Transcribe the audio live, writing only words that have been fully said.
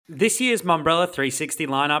This year's Mumbrella 360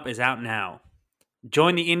 lineup is out now.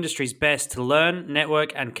 Join the industry's best to learn,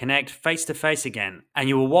 network, and connect face to face again, and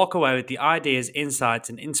you will walk away with the ideas, insights,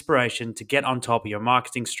 and inspiration to get on top of your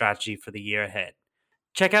marketing strategy for the year ahead.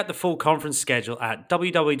 Check out the full conference schedule at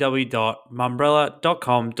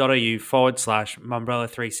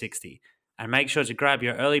www.mumbrella.com.au/Mumbrella360 and make sure to grab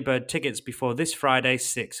your early bird tickets before this Friday,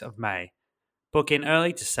 6th of May. Book in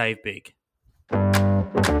early to save big.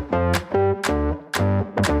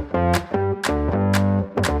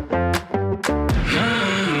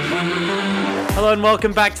 Hello and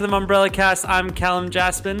welcome back to the Mumbrella Cast. I'm Callum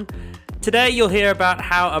Jaspin. Today you'll hear about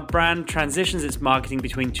how a brand transitions its marketing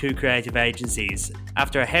between two creative agencies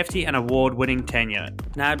after a hefty and award-winning tenure.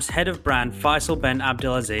 NAB's head of brand Faisal Ben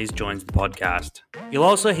Abdulaziz joins the podcast. You'll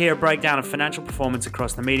also hear a breakdown of financial performance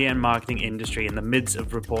across the media and marketing industry in the midst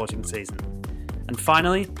of reporting season. And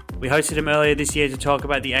finally, we hosted him earlier this year to talk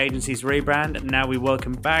about the agency's rebrand, and now we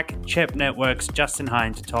welcome back CHEP Network's Justin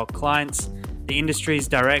Hine to talk clients, the industry's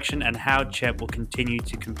direction, and how CHEP will continue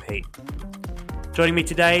to compete. Joining me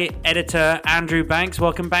today, editor Andrew Banks.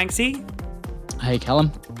 Welcome, Banksy. Hey,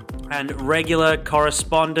 Callum. And regular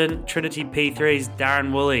correspondent Trinity P3's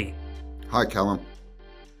Darren Woolley. Hi, Callum.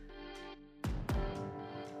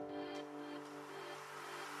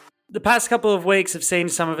 The past couple of weeks have seen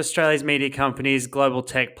some of Australia's media companies, global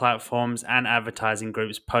tech platforms, and advertising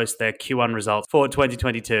groups post their Q1 results for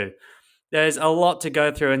 2022. There's a lot to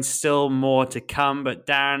go through and still more to come, but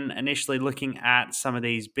Darren, initially looking at some of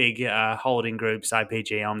these big holding groups,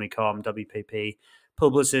 IPG, Omnicom, WPP,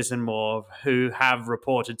 Publicis and more, who have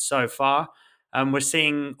reported so far, we're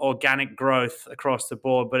seeing organic growth across the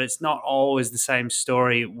board, but it's not always the same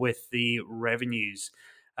story with the revenues.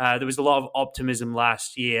 There was a lot of optimism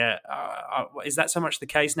last year. Is that so much the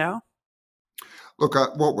case now? Look,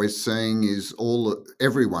 what we're seeing is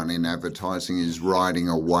everyone in advertising is riding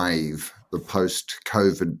a wave, the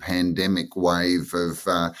post-COVID pandemic wave of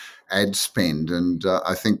ad spend. And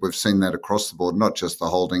I think we've seen that across the board, not just the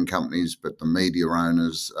holding companies, but the media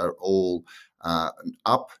owners are all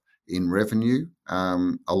up in revenue.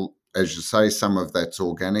 As you say, some of that's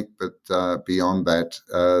organic, but beyond that,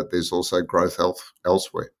 there's also growth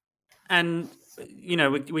elsewhere. And, you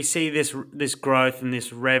know, we see this growth and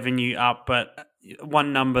this revenue up, but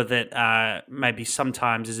one number that maybe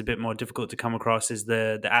sometimes is a bit more difficult to come across is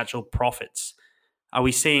the actual profits. Are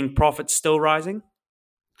we seeing profits still rising?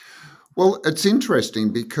 Well, it's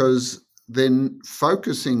interesting because then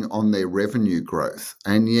focusing on their revenue growth,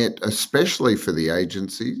 and yet especially for the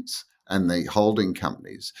agencies and the holding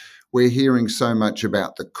companies, we're hearing so much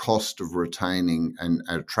about the cost of retaining and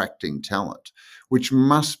attracting talent, which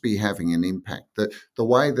must be having an impact. The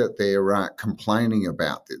way that they're complaining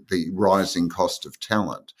about the rising cost of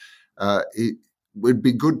talent, it would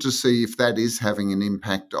be good to see if that is having an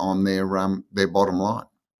impact on their bottom line.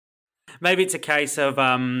 Maybe it's a case of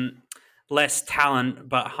less talent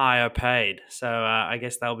but higher paid. So I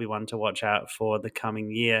guess that'll be one to watch out for the coming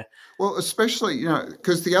year. Well, especially,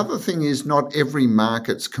 because the other thing is not every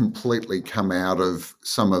market's completely come out of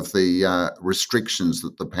some of the restrictions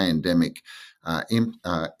that the pandemic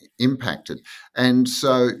impacted. And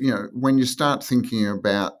so, when you start thinking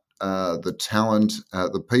about the talent,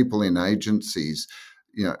 the people in agencies,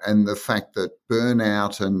 and the fact that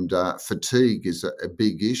burnout and fatigue is a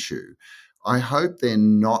big issue, I hope they're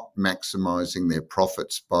not maximising their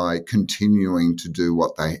profits by continuing to do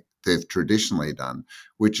what they've traditionally done,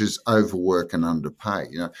 which is overwork and underpay.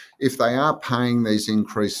 If they are paying these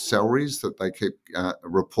increased salaries that they keep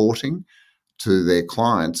reporting to their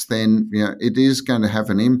clients, then it is going to have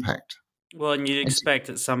an impact. Well, and you'd expect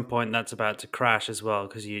at some point that's about to crash as well,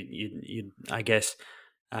 because you I guess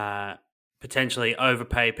potentially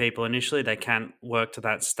overpay people initially. They can't work to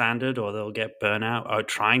that standard, or they'll get burnout, or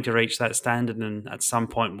trying to reach that standard, and at some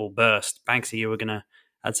point will burst. Banksy, you were going to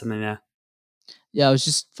add something there. Yeah, I was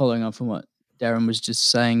just following up from what Darren was just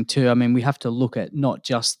saying too. I mean, we have to look at not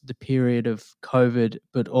just the period of COVID,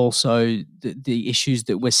 but also the issues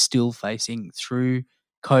that we're still facing through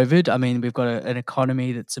COVID. I mean, we've got an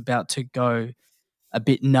economy that's about to go a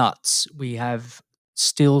bit nuts. We have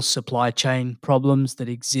still supply chain problems that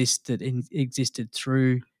existed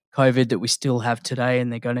through COVID that we still have today,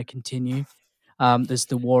 and they're going to continue. There's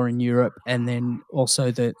the war in Europe, and then also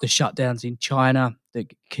the shutdowns in China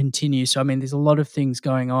that continue. So, I mean, there's a lot of things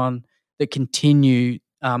going on that continue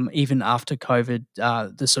even after COVID,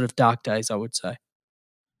 the sort of dark days, I would say.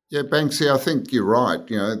 Yeah, Banksy, I think you're right,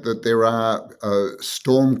 that there are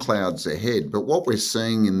storm clouds ahead. But what we're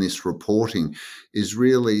seeing in this reporting is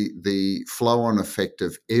really the flow-on effect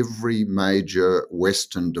of every major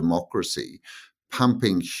Western democracy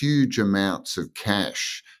pumping huge amounts of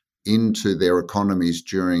cash into their economies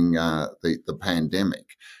during the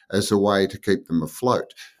pandemic as a way to keep them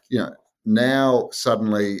afloat. Now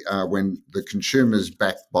suddenly when the consumer's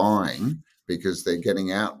back buying because they're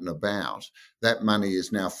getting out and about, that money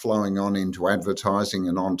is now flowing on into advertising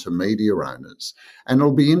and onto media owners. And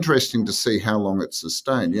it'll be interesting to see how long it's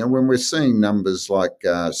sustained. When we're seeing numbers like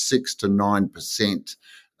 6 to 9%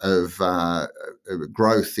 of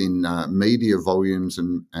growth in media volumes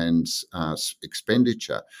and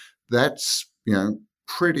expenditure, that's,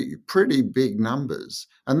 pretty big numbers.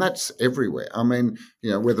 And that's everywhere. I mean,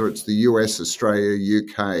 whether it's the US, Australia,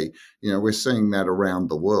 UK, we're seeing that around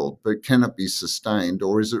the world. But can it be sustained,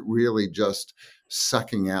 or is it really just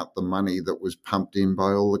sucking out the money that was pumped in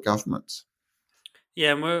by all the governments?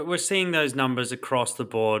 Yeah, and we're seeing those numbers across the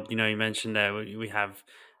board. You mentioned there we have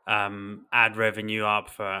ad revenue up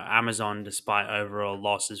for Amazon despite overall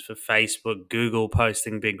losses for Facebook, Google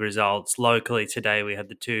posting big results. Locally today, we had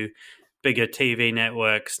the two bigger TV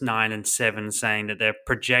networks, 9 and 7, saying that they're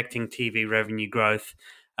projecting TV revenue growth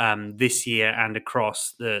this year and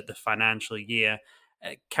across the financial year.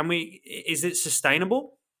 Is it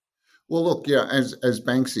sustainable? Well, look, as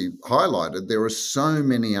Banksy highlighted, there are so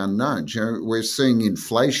many unknowns. We're seeing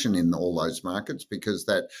inflation in all those markets because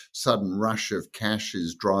that sudden rush of cash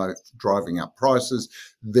is driving up prices.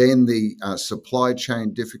 Then the supply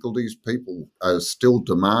chain difficulties, people are still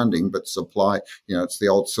demanding, but supply, it's the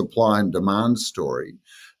old supply and demand story.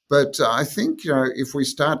 But I think, if we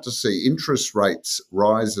start to see interest rates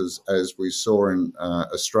rises as we saw in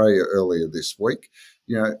Australia earlier this week,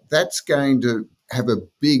 that's going to have a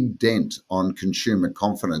big dent on consumer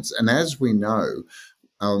confidence. And as we know,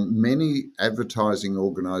 many advertising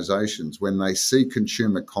organisations, when they see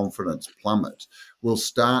consumer confidence plummet, will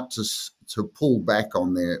start to pull back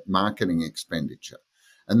on their marketing expenditure.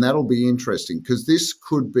 And that'll be interesting because this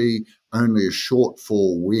could be only a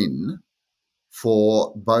shortfall win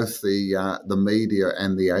for both the media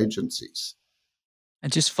and the agencies.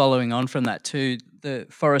 And just following on from that too, the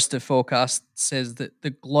Forrester forecast says that the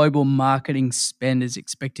global marketing spend is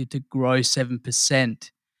expected to grow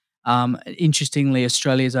 7%. Interestingly,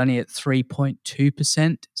 Australia is only at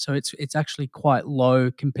 3.2%, so it's actually quite low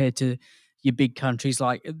compared to your big countries.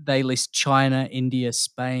 Like they list China, India,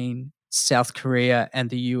 Spain, South Korea, and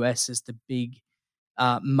the US as the big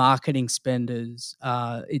marketing spenders.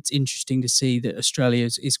 It's interesting to see that Australia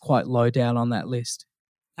is quite low down on that list.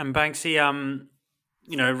 And Banksy,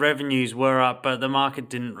 revenues were up, but the market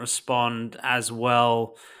didn't respond as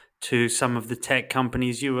well to some of the tech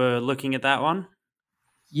companies. You were looking at that one?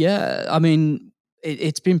 Yeah, I mean,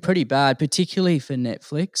 it's been pretty bad, particularly for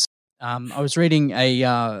Netflix. I was reading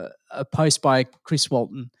a post by Chris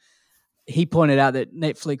Walton. He pointed out that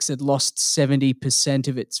Netflix had lost 70%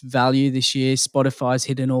 of its value this year. Spotify's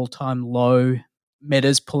hit an all-time low.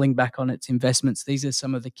 Meta's pulling back on its investments. These are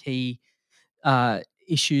some of the key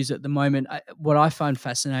issues at the moment. What I find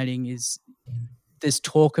fascinating is there's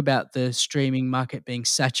talk about the streaming market being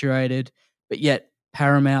saturated, but yet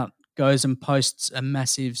Paramount goes and posts a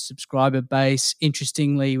massive subscriber base.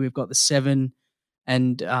 Interestingly, we've got the 7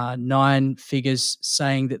 and 9 figures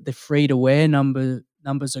saying that the free-to-air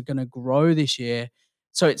numbers are going to grow this year.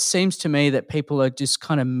 So it seems to me that people are just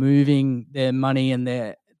kind of moving their money and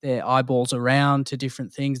their eyeballs around to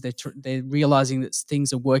different things. They're realizing that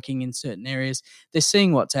things are working in certain areas. They're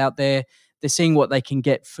seeing what's out there. They're seeing what they can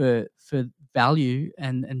get for value,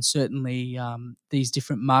 and certainly these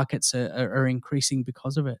different markets are increasing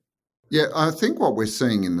because of it. Yeah, I think what we're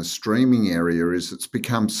seeing in the streaming area is it's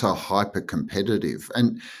become so hyper competitive.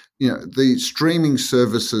 And, the streaming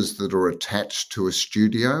services that are attached to a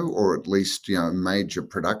studio or at least, major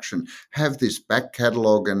production have this back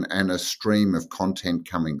catalogue and a stream of content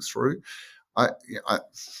coming through.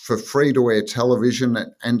 For free-to-air television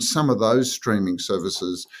and some of those streaming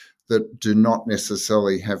services that do not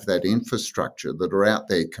necessarily have that infrastructure, that are out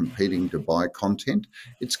there competing to buy content,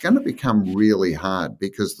 it's going to become really hard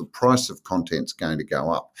because the price of content's going to go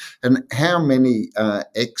up. And how many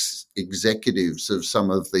ex-executives of some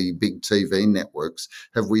of the big TV networks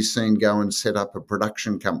have we seen go and set up a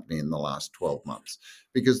production company in the last 12 months?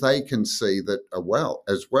 Because they can see that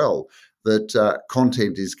that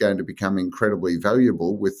content is going to become incredibly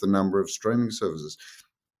valuable with the number of streaming services.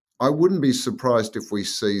 I wouldn't be surprised if we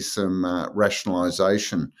see some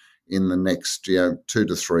rationalisation in the next 2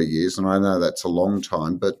 to 3 years, and I know that's a long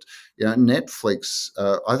time. But Netflix,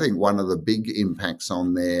 I think one of the big impacts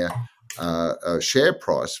on their share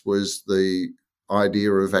price was the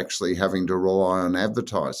idea of actually having to rely on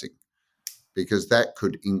advertising. because that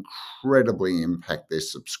could incredibly impact their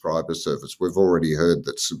subscriber service. We've already heard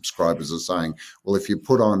that subscribers are saying, well, if you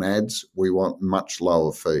put on ads, we want much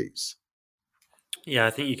lower fees. Yeah, I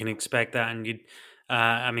think you can expect that.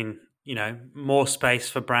 And more space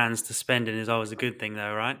for brands to spend in is always a good thing,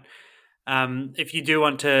 though, right? If you do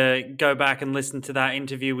want to go back and listen to that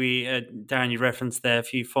interview, Darren, you referenced there a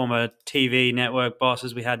few former TV network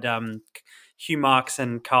bosses. We had Hugh Marks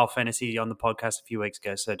and Carl Fennessy on the podcast a few weeks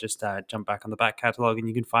ago. So just jump back on the back catalogue and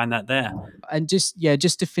you can find that there. And just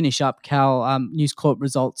to finish up, Cal, News Corp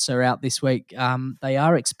results are out this week. They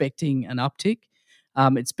are expecting an uptick.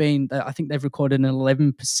 It's been, I think they've recorded an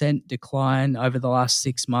 11% decline over the last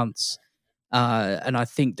 6 months. And I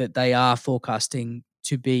think that they are forecasting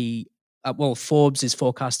to be, Forbes is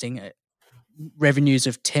forecasting revenues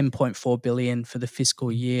of $10.4 billion for the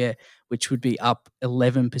fiscal year, which would be up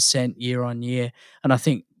 11% year on year. And I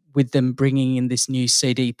think with them bringing in this new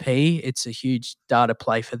CDP, it's a huge data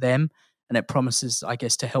play for them. And it promises, I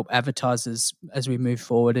guess, to help advertisers as we move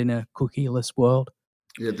forward in a cookieless world.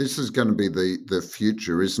 Yeah, this is going to be the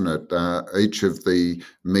future, isn't it? Each of the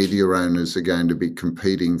media owners are going to be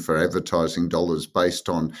competing for advertising dollars based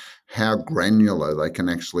on how granular they can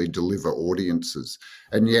actually deliver audiences.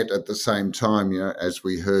 And yet at the same time, as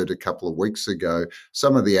we heard a couple of weeks ago,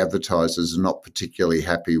 some of the advertisers are not particularly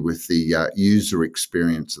happy with the user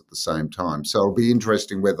experience at the same time. So it'll be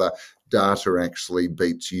interesting whether data actually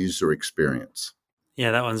beats user experience.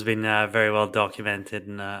 Yeah, that one's been very well documented,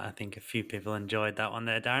 and I think a few people enjoyed that one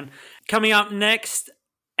there, Darren. Coming up next,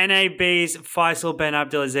 NAB's Faisal Ben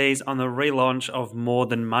Abdulaziz on the relaunch of More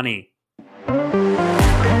Than Money.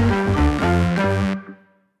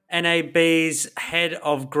 NAB's head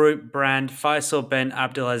of group brand, Faisal Ben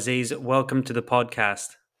Abdulaziz, welcome to the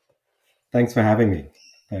podcast. Thanks for having me.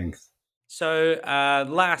 Thanks. So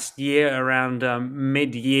last year, around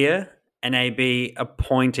mid-year, NAB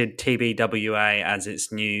appointed TBWA as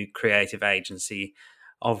its new creative agency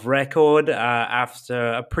of record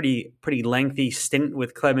after a pretty lengthy stint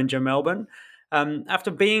with Clemenger Melbourne.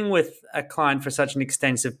 After being with a client for such an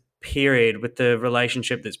extensive period, with the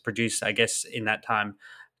relationship that's produced, I guess, in that time,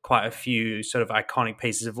 quite a few sort of iconic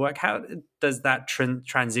pieces of work, how does that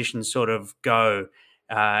transition sort of go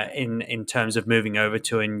in terms of moving over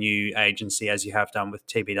to a new agency as you have done with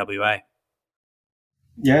TBWA?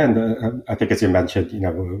 Yeah, and I think, as you mentioned,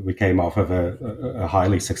 we came off of a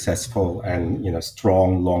highly successful and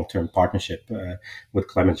strong long-term partnership with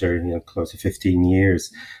Clemenger, close to 15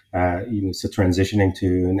 years. So transitioning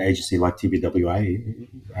to an agency like TBWA,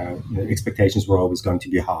 expectations were always going to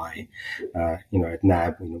be high. At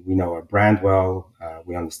NAB, we know our brand well.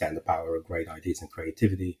 We understand the power of great ideas and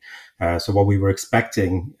creativity. So what we were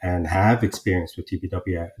expecting and have experienced with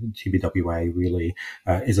TBWA really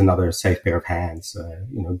is another safe pair of hands.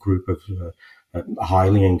 Group of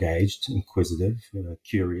highly engaged, inquisitive,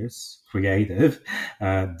 curious, creative,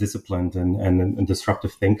 disciplined, and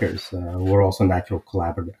disruptive thinkers. We're also natural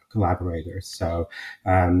collaborators. So,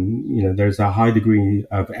 there's a high degree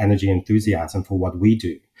of energy and enthusiasm for what we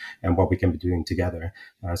do and what we can be doing together.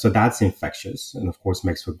 So that's infectious and, of course,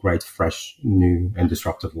 makes for great, fresh, new, and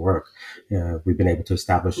disruptive work. We've been able to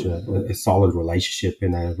establish a solid relationship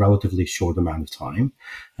in a relatively short amount of time.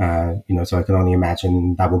 So I can only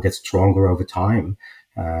imagine that will get stronger over time.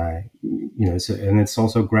 And it's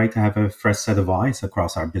also great to have a fresh set of eyes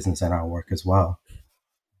across our business and our work as well.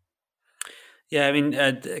 Yeah, I mean,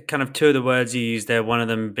 kind of two of the words you used there, one of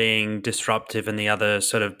them being disruptive and the other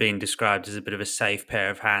sort of being described as a bit of a safe pair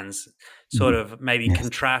of hands, sort of maybe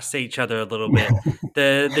contrast each other a little bit.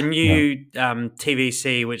 The new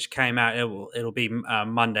TVC, which came out, it'll be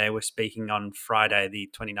Monday. We're speaking on Friday, the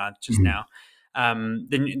 29th, just now.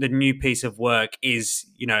 The new piece of work is,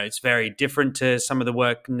 it's very different to some of the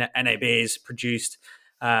work NAB has produced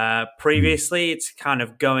previously. It's kind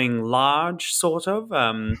of going large, sort of.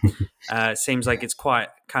 Seems like it's quite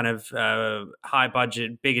kind of high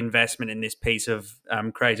budget, big investment in this piece of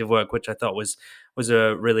creative work, which I thought was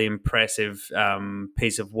a really impressive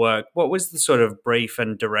piece of work. What was the sort of brief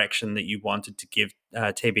and direction that you wanted to give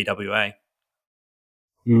TBWA?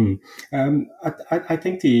 I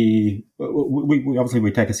think we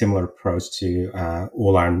obviously take a similar approach to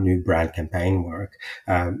all our new brand campaign work,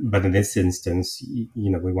 but in this instance,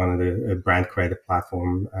 we wanted a brand creative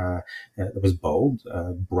platform that was bold,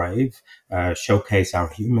 brave, showcase our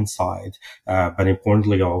human side, but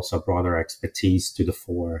importantly also brought our expertise to the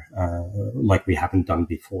fore, like we haven't done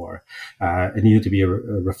before. It needed to be a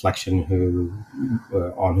reflection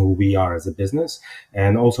on who we are as a business,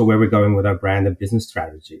 and also where we're going with our brand and business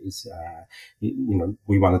strategies.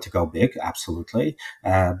 We wanted to go big, strategic, absolutely.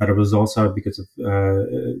 But it was also because of,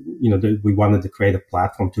 we wanted to create a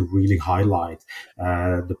platform to really highlight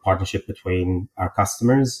the partnership between our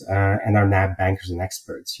customers and our NAB bankers and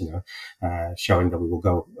experts, showing that we will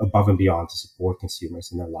go above and beyond to support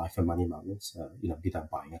consumers in their life and money moments, be that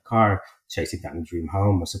buying a car, chasing down a dream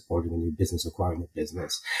home, or supporting a new business or growing a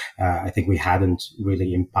business. I think we hadn't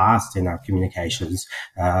really in past in our communications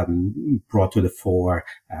brought to the fore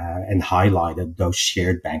and highlighted those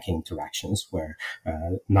shared banking interactions where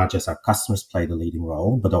not just our customers play the leading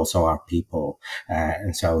role, but also our people.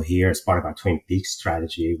 And so here, as part of our Twin Peaks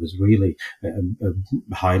strategy, it was really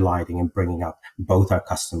highlighting and bringing up both our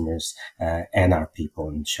customers and our people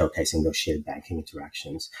and showcasing those shared banking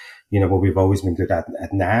interactions. What we've always been good at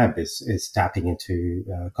NAB is tapping into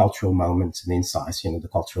cultural moments and insights, the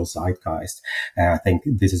cultural zeitgeist. And I think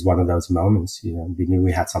this is one of those moments, we knew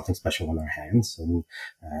we had something special on our hands, and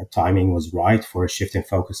timing was right for a shift in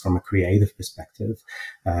focus from a creative perspective.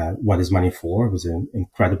 What is Money For was an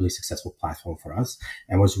incredibly successful platform for us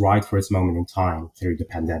and was right for its moment in time through the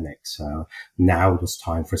pandemic. So now it was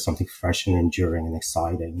time for something fresh and enduring and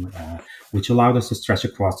exciting, which allowed us to stretch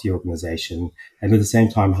across the organization and at the same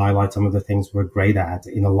time highlight some of the things we're great at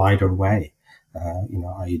in a lighter way,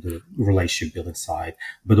 i.e. the relationship building side,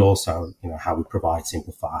 but also, how we provide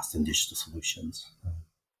simple, fast and digital solutions.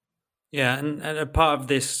 Yeah, and a part of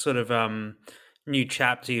this sort of new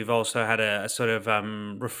chapter, you've also had a sort of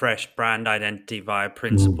refreshed brand identity via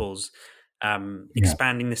Principles,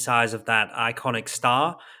 expanding the size of that iconic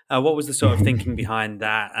star. What was the sort of thinking behind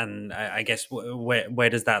that? And I guess where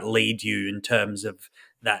does that lead you in terms of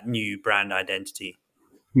that new brand identity?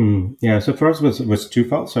 Yeah, so for us was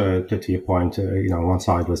twofold. So to your point, on one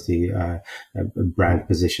side was the brand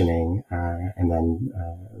positioning, and then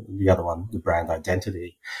the other one, the brand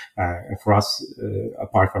identity. And for us,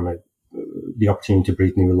 apart from the opportunity to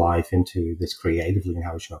breathe new life into this creatively and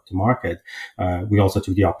how we show up to market, we also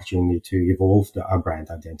took the opportunity to evolve our brand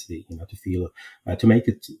identity, to make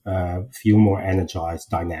it feel more energized,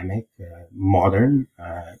 dynamic, modern,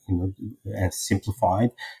 and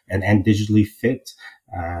simplified and digitally fit.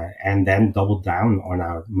 And then double down on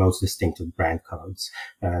our most distinctive brand codes,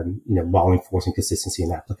 while enforcing consistency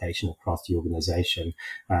and application across the organization.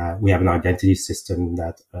 We have an identity system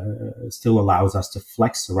that still allows us to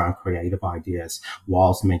flex around creative ideas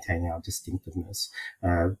whilst maintaining our distinctiveness.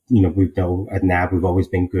 We know at NAB we've always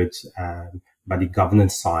been good by the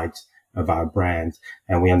governance side of our brand,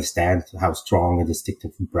 and we understand how strong and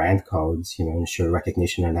distinctive brand codes, ensure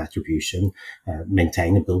recognition and attribution,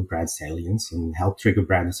 maintain and build brand salience, and help trigger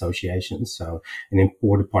brand associations. So an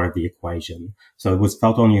important part of the equation. So it was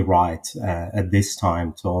felt only right at this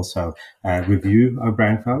time to also review our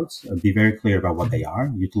brand codes, be very clear about what they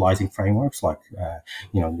are, utilizing frameworks like,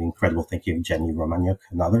 the incredible thinking of Jenny Romaniuk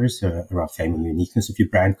and others around fame and uniqueness of your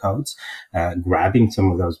brand codes, grabbing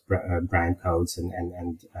some of those brand codes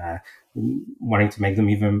and wanting to make them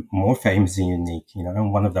even more famous and unique,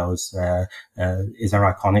 and one of those is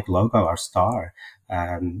our iconic logo, our star.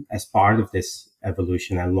 As part of this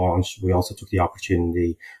evolution and launch, we also took the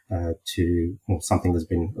opportunity to something that's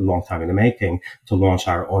been a long time in the making, to launch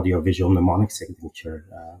our audio-visual mnemonic signature,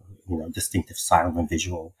 distinctive silent and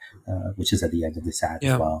visual, which is at the end of this ad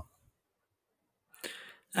as well.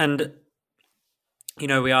 And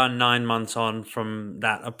we are 9 months on from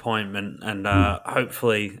that appointment, and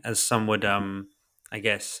hopefully, as some would, I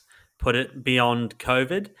guess, put it, beyond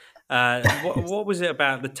COVID. What was it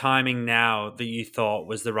about the timing now that you thought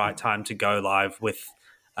was the right time to go live with,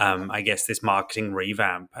 I guess, this marketing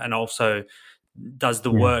revamp? And also, does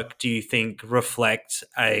the work, do you think, reflect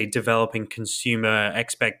a developing consumer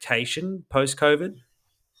expectation post-COVID?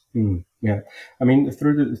 Yeah, I mean,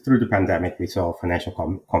 through the pandemic, we saw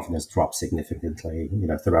financial confidence drop significantly,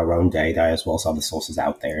 through our own data as well as other sources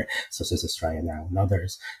out there, such as Australia Now and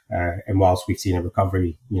others. And whilst we've seen a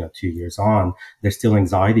recovery, 2 years on, there's still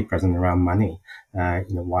anxiety present around money.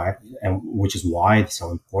 Why, and which is why it's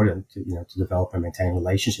so important to develop and maintain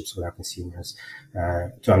relationships with our consumers,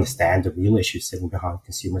 to understand the real issues sitting behind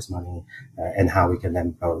consumers' money, and how we can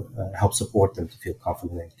then both help support them to feel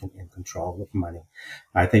confident and in control of money.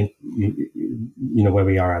 I think, where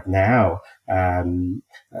we are at now,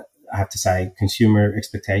 I have to say consumer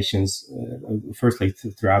expectations, firstly,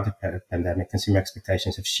 throughout the pandemic, consumer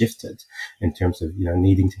expectations have shifted in terms of,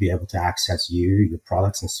 needing to be able to access your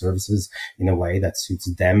products and services in a way that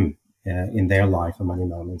suits them in their life and money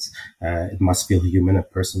moments. It must feel human and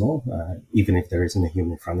personal, even if there isn't a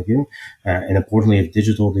human in front of you. And importantly, if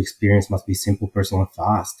digital, the experience must be simple, personal, and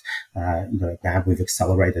fast. At NAB, we've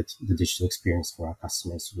accelerated the digital experience for our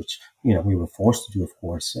customers, which, we were forced to do, of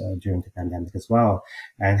course, during the pandemic as well,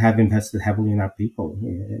 and have invested heavily in our people,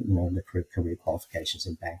 in the career qualifications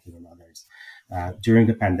in banking and others. During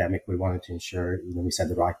the pandemic, we wanted to ensure, we set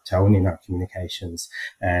the right tone in our communications,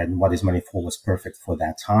 and What is Money For was perfect for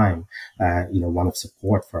that time, one of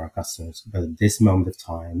support for our customers. But at this moment of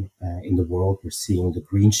time, in the world, we're seeing the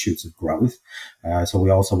green shoots of growth. So we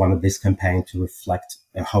also wanted this campaign to reflect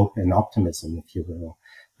a hope and optimism, if you will.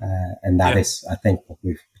 And that is, I think, what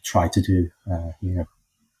we've tried to do here.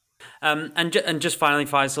 And just finally,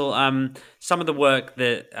 Faisal, some of the work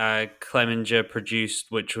that Clemenger produced,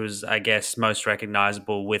 which was, I guess, most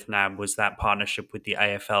recognizable with NAB, was that partnership with the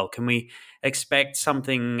AFL. Can we expect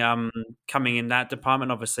something coming in that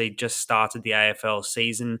department? Obviously, just started the AFL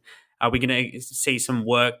season. Are we going to see some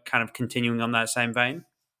work kind of continuing on that same vein?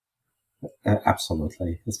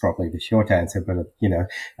 Absolutely. It's probably the short answer, but,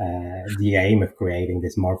 the aim of creating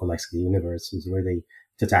this Marvel-esque universe was really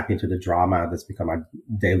to tap into the drama that's become our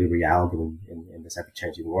daily reality in this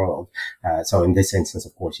ever-changing world. So in this instance,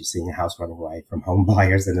 of course, you're seeing a house running away from home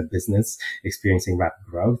buyers and a business experiencing rapid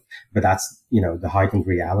growth, but that's, the heightened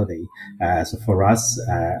reality. So for us,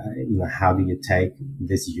 how do you take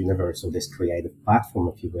this universe or this creative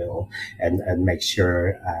platform, if you will, and make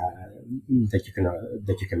sure, that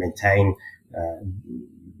you can maintain,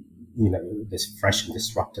 this fresh and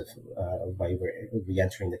disruptive way we're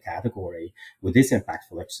re-entering the category with this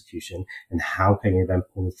impactful execution, and how can you then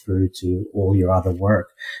pull it through to all your other work?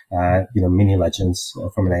 Mini Legends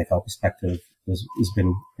from an AFL perspective has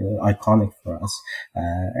been iconic for us,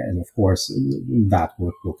 and of course that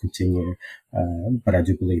work will continue. But I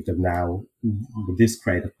do believe that now with this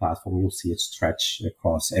creative platform, you'll see it stretch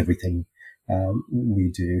across everything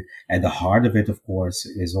we do. At the heart of it, of course,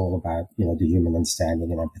 is all about, the human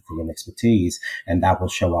understanding and empathy and expertise. And that will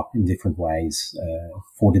show up in different ways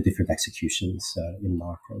for the different executions in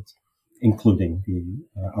market, including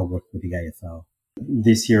our work with the AFL.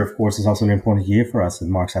 This year, of course, is also an important year for us. It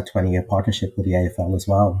marks our 20-year partnership with the AFL as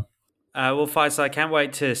well. Well, Faisal, I can't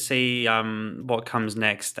wait to see what comes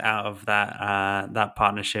next out of that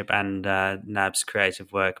partnership and NAB's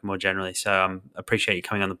creative work more generally. So appreciate you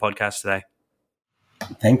coming on the podcast today.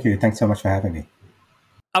 Thank you. Thanks so much for having me.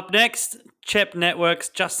 Up next, CHEP Network's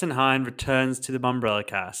Justin Hine returns to the Mumbrella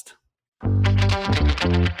Cast.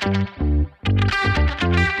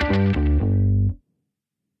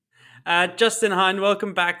 Justin Hine,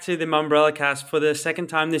 welcome back to the Mumbrella Cast for the second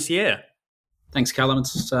time this year. Thanks, Callum.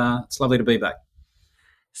 It's lovely to be back.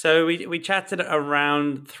 So we chatted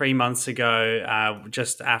around 3 months ago,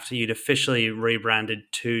 just after you'd officially rebranded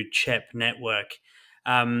to CHEP Network.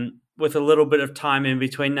 With a little bit of time in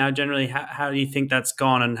between now, generally, how do you think that's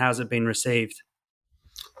gone and how's it been received?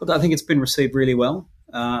 Well, I think it's been received really well.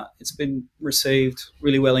 It's been received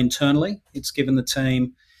really well internally. It's given the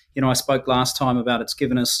team, I spoke last time about it's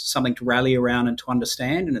given us something to rally around and to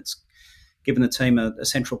understand, and it's given the team a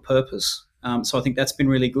central purpose. So I think that's been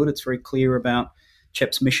really good. It's very clear about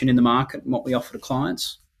CHEP's mission in the market and what we offer to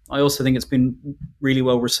clients. I also think it's been really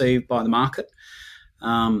well received by the market.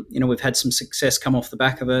 We've had some success come off the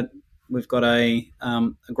back of it. We've got a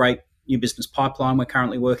great new business pipeline we're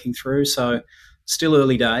currently working through. So still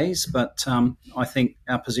early days, but I think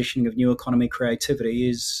our positioning of new economy creativity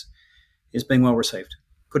is being well received.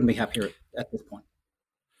 Couldn't be happier at this point.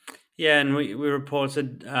 Yeah, and we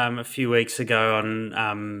reported a few weeks ago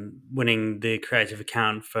on winning the creative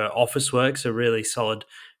account for Officeworks, a really solid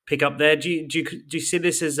pickup there. Do you see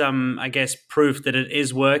this as, I guess, proof that it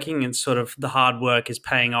is working and sort of the hard work is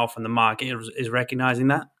paying off and the market is recognizing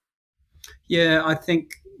that? Yeah, I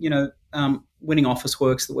think, winning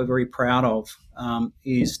Officeworks that we're very proud of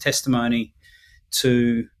is testimony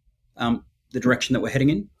to the direction that we're heading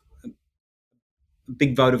in. A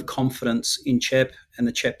big vote of confidence in CHEP and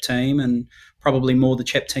the CHEP team, and probably more the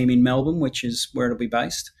CHEP team in Melbourne, which is where it'll be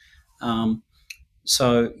based.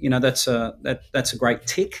 So that's a great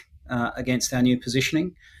tick against our new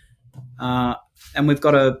positioning, and we've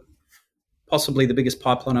got possibly the biggest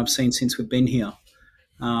pipeline I've seen since we've been here,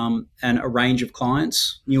 and a range of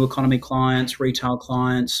clients, new economy clients, retail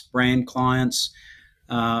clients, brand clients,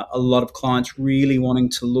 a lot of clients really wanting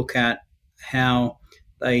to look at how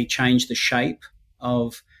they change the shape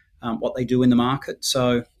of what they do in the market.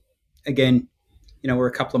 So again, we're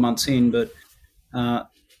a couple of months in, but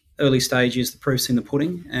early stage is the proof's in the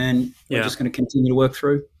pudding, and we're just going to continue to work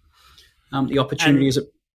through the opportunity as it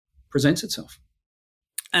presents itself.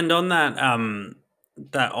 And on that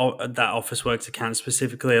that Officeworks account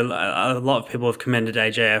specifically, a lot of people have commended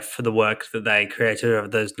AJF for the work that they created over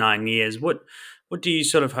those 9 years. What do you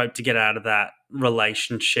sort of hope to get out of that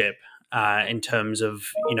relationship in terms of,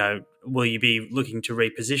 will you be looking to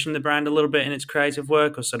reposition the brand a little bit in its creative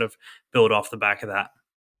work or sort of build off the back of that?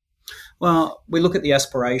 Well, we look at the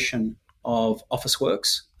aspiration of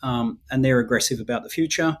Officeworks, and they're aggressive about the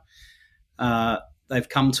future. They've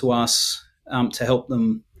come to us to help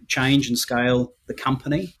them change and scale the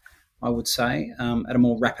company, I would say, at a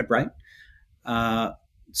more rapid rate.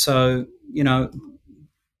 So,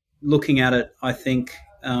 looking at it, I think,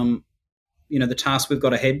 the task we've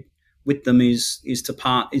got ahead with them is a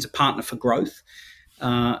partner for growth,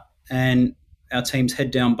 and our team's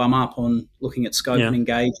head down, bum up on looking at scope and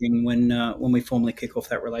engaging when we formally kick off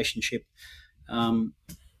that relationship in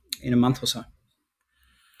a month or so.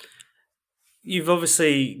 You've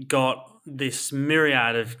obviously got this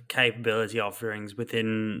myriad of capability offerings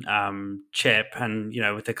within CHEP, and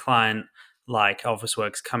with a client like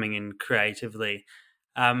Officeworks coming in creatively.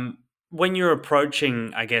 When you're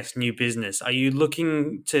approaching, I guess, new business, are you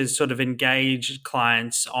looking to sort of engage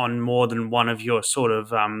clients on more than one of your sort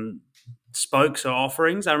of spokes or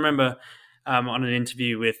offerings? I remember on an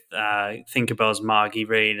interview with Thinkerbell's Margie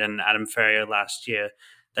Reed and Adam Ferrier last year,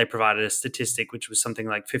 they provided a statistic which was something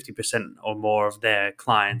like 50% or more of their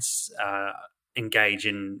clients engage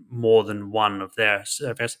in more than one of their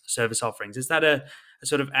service offerings. Is that a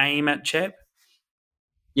sort of aim at CHEP?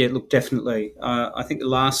 Yeah, look, definitely. I think the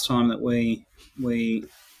last time that we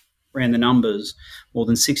ran the numbers, more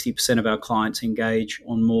than 60% of our clients engage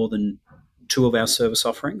on more than two of our service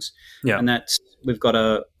offerings, and that's we've got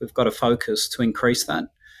a focus to increase that.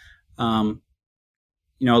 A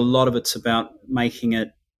lot of it's about making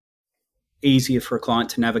it easier for a client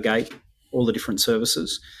to navigate all the different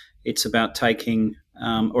services. It's about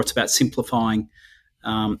it's about simplifying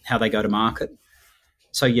how they go to market.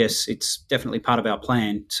 So yes, it's definitely part of our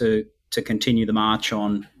plan to continue the march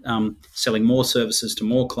on selling more services to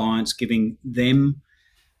more clients, giving them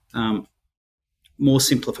more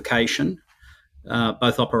simplification,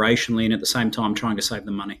 both operationally and at the same time trying to save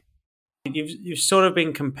them money. You've sort of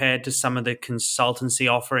been compared to some of the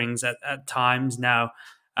consultancy offerings at times now.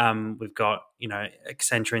 We've got,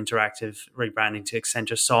 Accenture Interactive rebranding to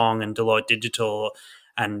Accenture Song and Deloitte Digital,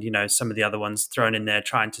 and, some of the other ones thrown in there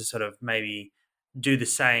trying to sort of maybe do the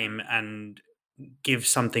same and give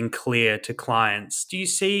something clear to clients. Do you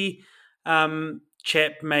see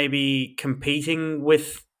CHEP maybe competing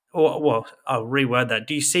with, I'll reword that.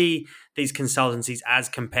 Do you see these consultancies as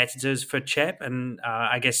competitors for CHEP? And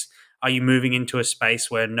I guess, are you moving into a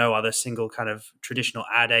space where no other single kind of traditional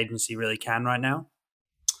ad agency really can right now?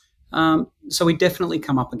 So we definitely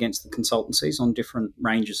come up against the consultancies on different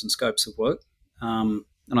ranges and scopes of work. And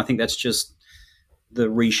I think that's just the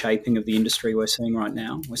reshaping of the industry we're seeing right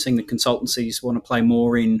now. We're seeing the consultancies want to play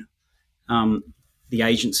more in the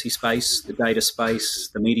agency space, the data space,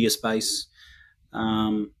 the media space.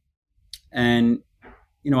 And,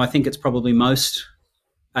 I think it's probably most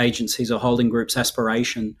agencies or holding groups'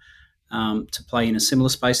 aspiration to play in a similar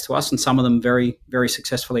space to us, and some of them very, very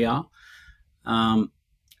successfully are.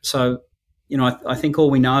 So, I think all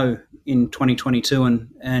we know in 2022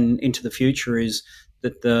 and into the future is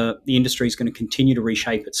that the industry is going to continue to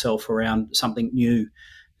reshape itself around something new.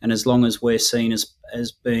 And as long as we're seen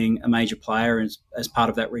as being a major player as part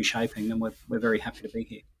of that reshaping, then we're very happy to be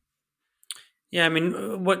here. Yeah, I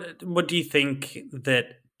mean, what do you think that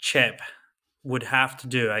CHEP would have to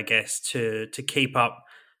do, I guess, to keep up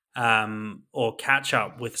or catch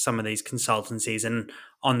up with some of these consultancies? And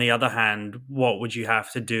on the other hand, what would you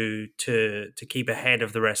have to do to keep ahead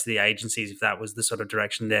of the rest of the agencies if that was the sort of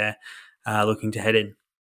direction they're looking to head in?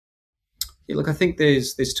 Yeah, look, I think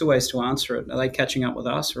there's two ways to answer it. Are they catching up with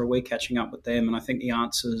us, or are we catching up with them? And I think the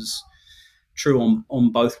answer's true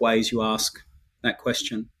on both ways you ask that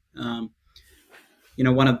question.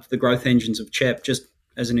 One of the growth engines of CHEP, just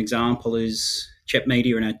as an example, is CHEP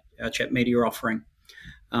Media and our CHEP Media offering.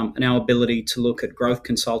 And our ability to look at growth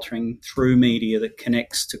consulting through media that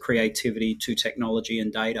connects to creativity, to technology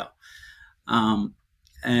and data.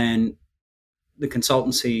 And the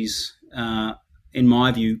consultancies, in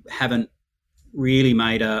my view, haven't really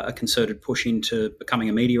made a concerted push into becoming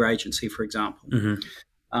a media agency, for example.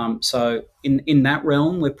 Mm-hmm. So in that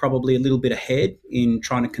realm, we're probably a little bit ahead in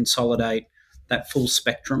trying to consolidate that full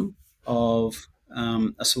spectrum of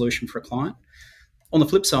a solution for a client. On the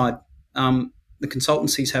flip side, the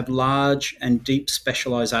consultancies have large and deep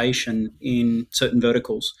specialisation in certain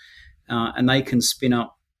verticals, and they can spin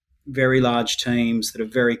up very large teams that are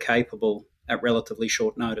very capable at relatively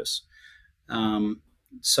short notice.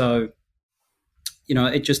 So,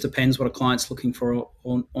 it just depends what a client's looking for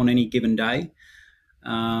on any given day.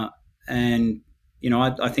 And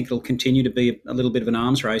I think it'll continue to be a little bit of an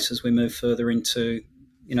arms race as we move further into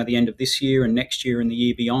the end of this year and next year and the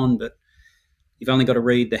year beyond. But you've only got to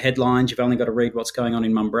read the headlines. You've only got to read what's going on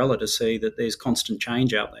in Mumbrella to see that there's constant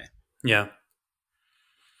change out there. Yeah.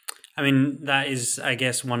 I mean, that is, I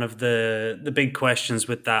guess, one of the big questions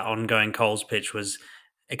with that ongoing Coles pitch was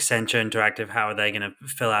Accenture Interactive. How are they going to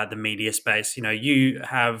fill out the media space? You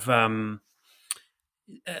have, I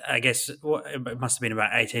guess, it must have been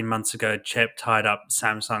about 18 months ago, CHEP tied up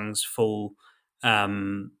Samsung's full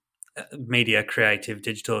media creative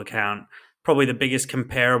digital account. Probably the biggest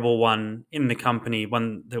comparable one in the company,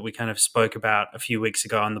 one that we kind of spoke about a few weeks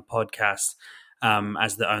ago on the podcast,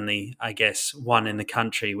 as the only, I guess, one in the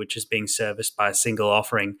country which is being serviced by a single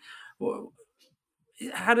offering.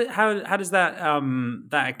 How does that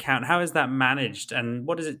account, how is that managed, and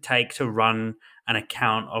what does it take to run an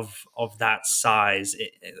account of that size,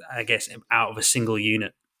 I guess, out of a single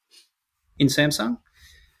unit? In Samsung?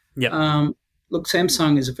 Yeah. Look,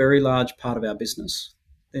 Samsung is a very large part of our business.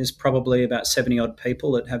 There's probably about 70-odd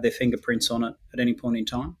people that have their fingerprints on it at any point in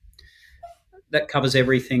time. That covers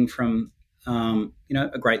everything from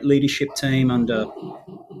a great leadership team under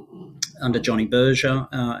Johnny Berger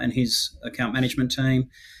and his account management team,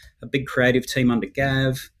 a big creative team under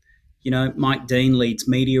Gav. Mike Dean leads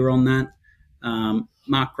media on that.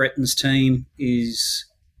 Mark Gretton's team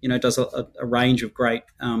does a range of great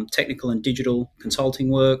technical and digital consulting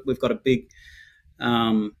work. We've got a big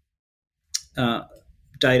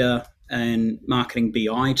data and marketing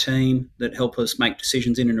BI team that help us make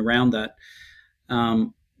decisions in and around that.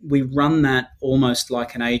 We run that almost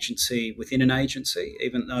like an agency within an agency,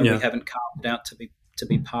 even though we haven't carved it out to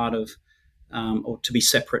be part of or to be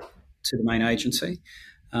separate to the main agency.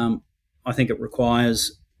 I think it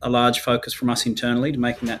requires a large focus from us internally to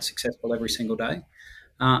making that successful every single day.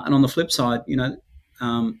 And on the flip side, the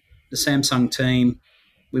Samsung team,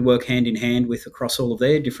 we work hand in hand with across all of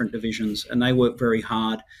their different divisions, and they work very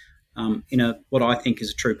hard in what I think is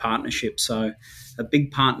a true partnership. So a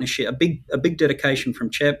big partnership, a big dedication from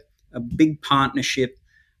CHEP, a big partnership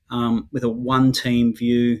with a one-team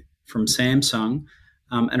view from Samsung,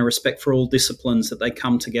 and a respect for all disciplines that they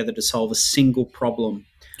come together to solve a single problem.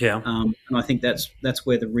 Yeah. And I think that's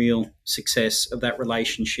where the real success of that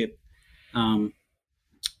relationship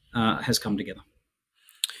has come together.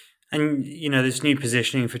 And, this new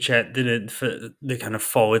positioning for CHEP, for the kind of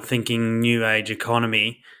forward-thinking new age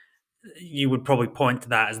economy, you would probably point to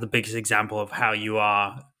that as the biggest example of how you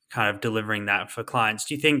are kind of delivering that for clients.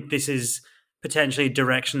 Do you think this is potentially a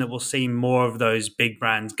direction that we'll see more of those big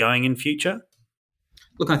brands going in future?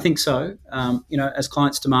 Look, I think so. As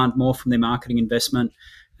clients demand more from their marketing investment,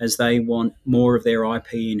 as they want more of their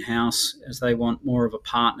IP in-house, as they want more of a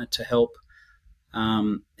partner to help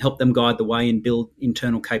them guide the way and build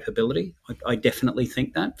internal capability. I definitely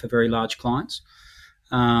think that for very large clients.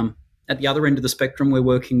 At the other end of the spectrum, we're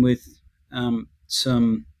working with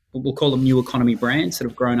some, we'll call them new economy brands that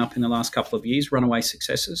have grown up in the last couple of years, runaway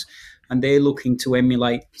successes, and they're looking to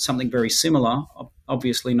emulate something very similar,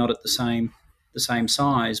 obviously not at the same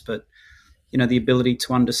size, but the ability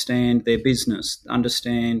to understand their business,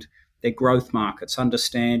 understand their growth markets,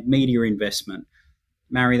 understand media investment,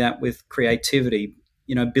 marry that with creativity,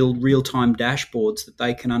 build real-time dashboards that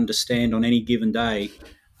they can understand on any given day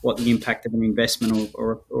what the impact of an investment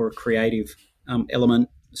or a creative element,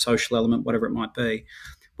 social element, whatever it might be.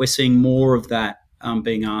 We're seeing more of that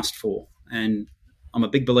being asked for. And I'm a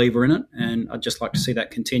big believer in it, and I'd just like to see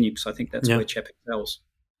that continue because I think that's where CHEP excels.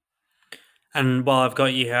 And while I've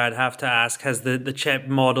got you here, I'd have to ask, has the CHEP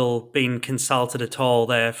model been consulted at all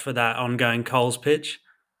there for that ongoing Coles pitch?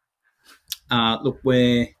 Look,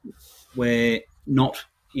 we're not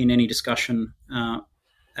in any discussion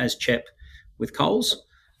as CHEP with Coles,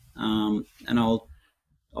 and I'll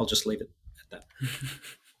just leave it at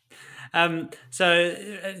that. So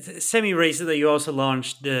semi-recently, you also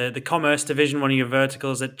launched the commerce division, one of your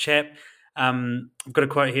verticals at CHEP. I've got a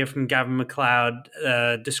quote here from Gavin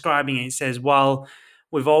McLeod describing it. It says, while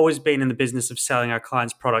we've always been in the business of selling our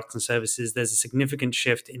clients' products and services, there's a significant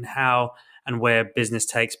shift in how and where business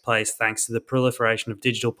takes place thanks to the proliferation of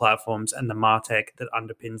digital platforms and the MarTech that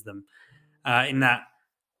underpins them. In that,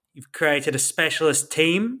 you've created a specialist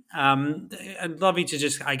team. I'd love you to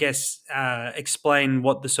just, I guess, explain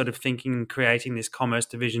what the sort of thinking in creating this commerce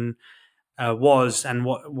division was, and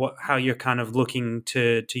what how you're kind of looking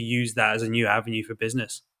to use that as a new avenue for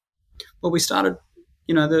business. Well, we started,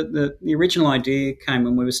 the original idea came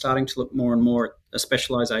when we were starting to look more and more at a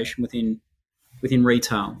specialisation within within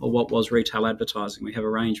retail, or what was retail advertising. We have a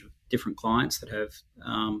range of different clients that have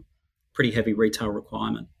pretty heavy retail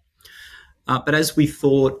requirement. But as we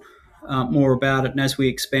thought more about it, and as we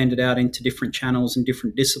expanded out into different channels and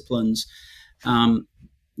different disciplines, it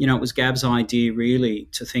was Gab's idea really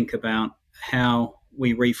to think about how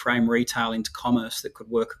we reframe retail into commerce that could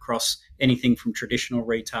work across anything from traditional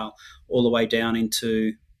retail all the way down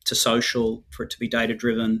into social, for it to be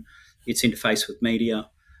data-driven, its interface with media.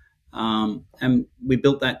 And we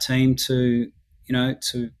built that team to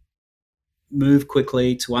move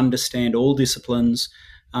quickly, to understand all disciplines,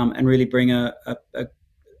 and really bring a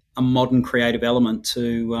modern creative element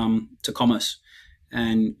to commerce.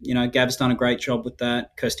 And, Gab's done a great job with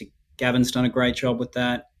that. Kirsty Gavin's done a great job with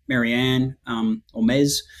that. Marianne, or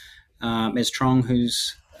Mez Trong,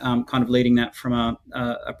 who's kind of leading that from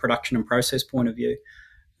a production and process point of view.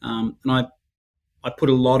 And I put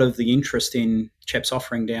a lot of the interest in CHEP's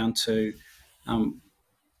offering down to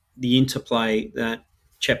the interplay that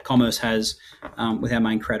CHEP Commerce has with our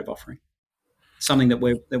main creative offering. Something that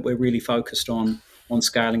we're really focused on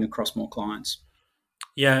scaling across more clients.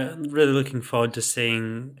 Yeah, really looking forward to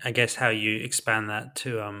seeing, I guess, how you expand that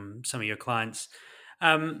to some of your clients.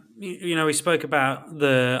 We spoke about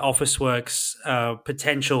the Officeworks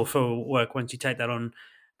potential for work once you take that on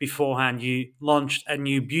beforehand. You launched a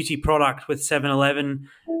new beauty product with 7-Eleven,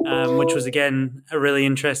 which was, again, a really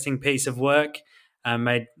interesting piece of work.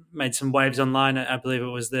 Made some waves online. I believe it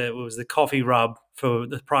was the coffee rub for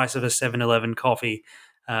the price of a 7-Eleven coffee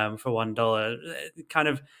for $1. Kind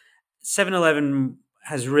of 7-Eleven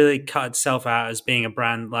has really cut itself out as being a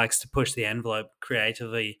brand that likes to push the envelope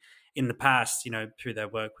creatively in the past, through their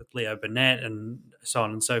work with Leo Burnett and so on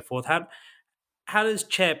and so forth. How does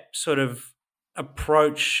CHEP sort of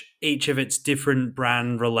approach each of its different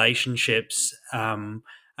brand relationships, and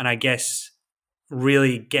I guess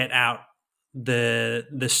really get out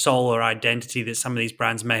the soul or identity that some of these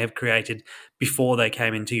brands may have created before they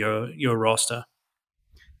came into your roster?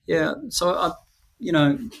 Yeah, so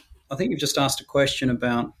I think you've just asked a question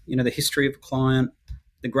about the history of a client,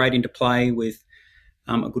 the great interplay with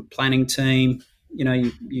a good planning team.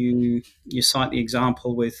 You cite the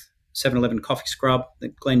example with 7-Eleven Coffee Scrub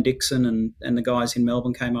that Glenn Dixon and the guys in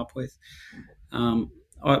Melbourne came up with.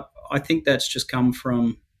 I think that's just come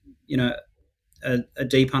from a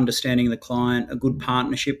deep understanding of the client, a good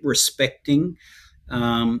partnership, respecting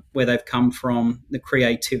where they've come from, the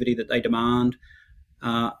creativity that they demand,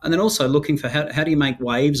 and then also looking for how do you make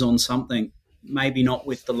waves on something, maybe not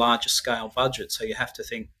with the largest scale budget, so you have to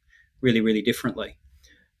think really, really differently.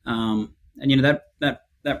 And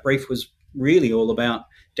that brief was really all about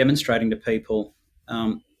demonstrating to people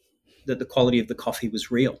that the quality of the coffee was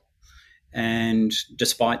real, and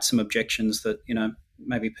despite some objections that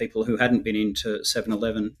maybe people who hadn't been into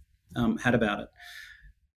 7-Eleven had about it.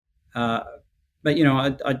 But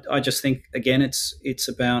I just think, again, it's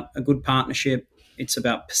about a good partnership. It's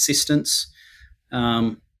about persistence,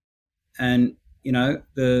 and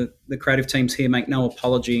the creative teams here make no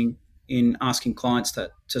apology in asking clients to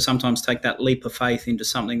sometimes take that leap of faith into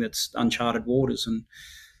something that's uncharted waters. And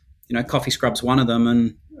Coffee Scrub's one of them,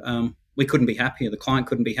 and we couldn't be happier. The client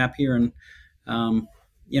couldn't be happier, and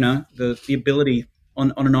the ability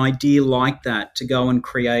on an idea like that to go and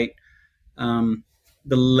create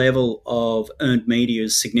the level of earned media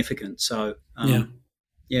is significant. So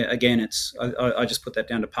again, I just put that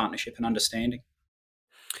down to partnership and understanding.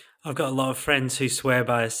 I've got a lot of friends who swear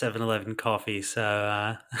by a 7-Eleven coffee,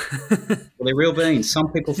 so... Well, they're real beans.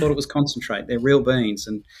 Some people thought it was concentrate. They're real beans,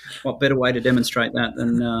 and what better way to demonstrate that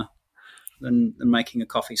than making a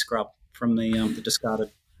coffee scrub from the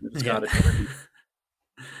discarded. Yeah.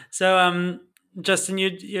 So, Justin,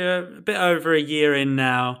 you're a bit over a year in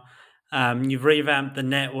now. You've revamped the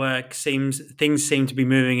network. Things seem to be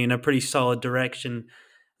moving in a pretty solid direction.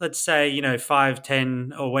 Let's say, 5,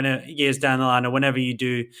 10, or years down the line, or whenever you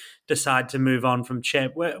do decide to move on from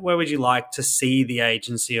CHEP, where would you like to see the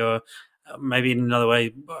agency, or maybe in another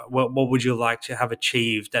way, what would you like to have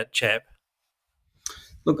achieved at CHEP?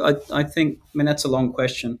 Look, I think, that's a long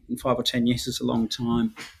question, and 5 or 10 years is a long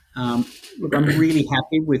time. Look, I'm really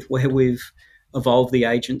happy with where we've evolved the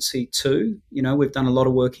agency to. We've done a lot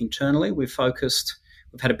of work internally. We've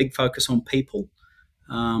had a big focus on people.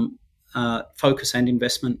 Focus and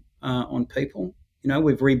investment on people.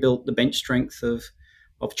 We've rebuilt the bench strength of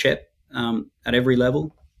CHEP at every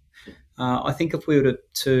level. I think if we were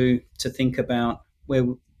to think about where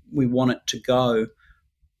we want it to go,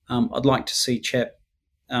 I'd like to see CHEP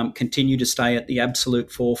continue to stay at the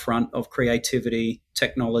absolute forefront of creativity,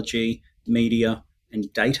 technology, media,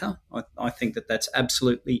 and data. I think that that's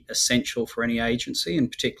absolutely essential for any agency, and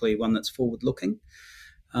particularly one that's forward-looking.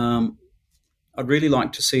 I'd really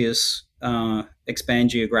like to see us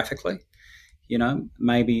expand geographically.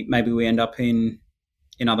 Maybe we end up in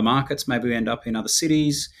other markets. Maybe we end up in other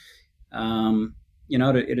cities. It'd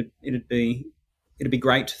be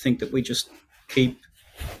great to think that we just keep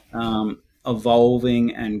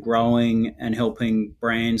evolving and growing and helping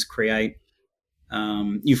brands create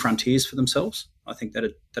new frontiers for themselves. I think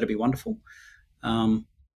that'd be wonderful. I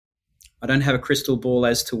don't have a crystal ball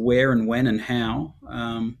as to where and when and how,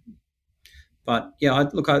 but yeah,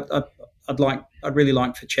 I'd really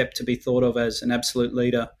like for CHEP to be thought of as an absolute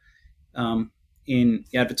leader in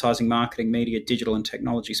the advertising, marketing, media, digital, and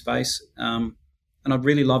technology space. And I'd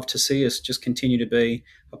really love to see us just continue to be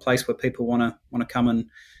a place where people want to come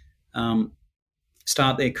and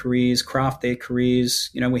start their careers, craft their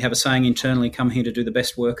careers. We have a saying internally: "Come here to do the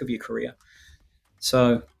best work of your career."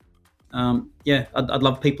 So, I'd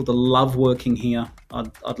love people to love working here.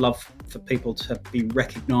 I'd love for people to be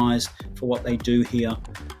recognised for what they do here,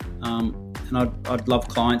 and I'd love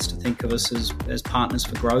clients to think of us as partners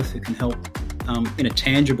for growth who can help in a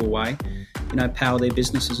tangible way, power their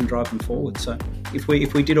businesses and drive them forward. So, if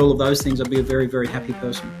we did all of those things, I'd be a very, very happy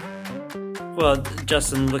person. Well,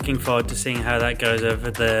 Justin, looking forward to seeing how that goes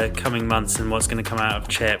over the coming months and what's going to come out of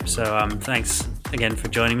CHEP. So, thanks again for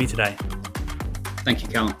joining me today. Thank you,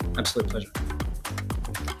 Callum. Absolute pleasure.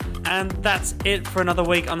 And that's it for another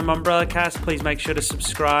week on the Mumbrella Cast. Please make sure to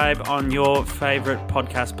subscribe on your favourite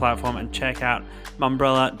podcast platform and check out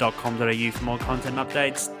mumbrella.com.au for more content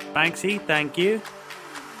updates. Banksy, thank you.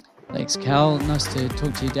 Thanks, Cal. Nice to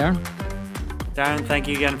talk to you, Darren. Darren, thank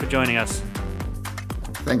you again for joining us.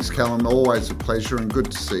 Thanks, Callum. Always a pleasure and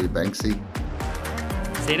good to see you, Banksy.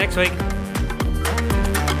 See you next week.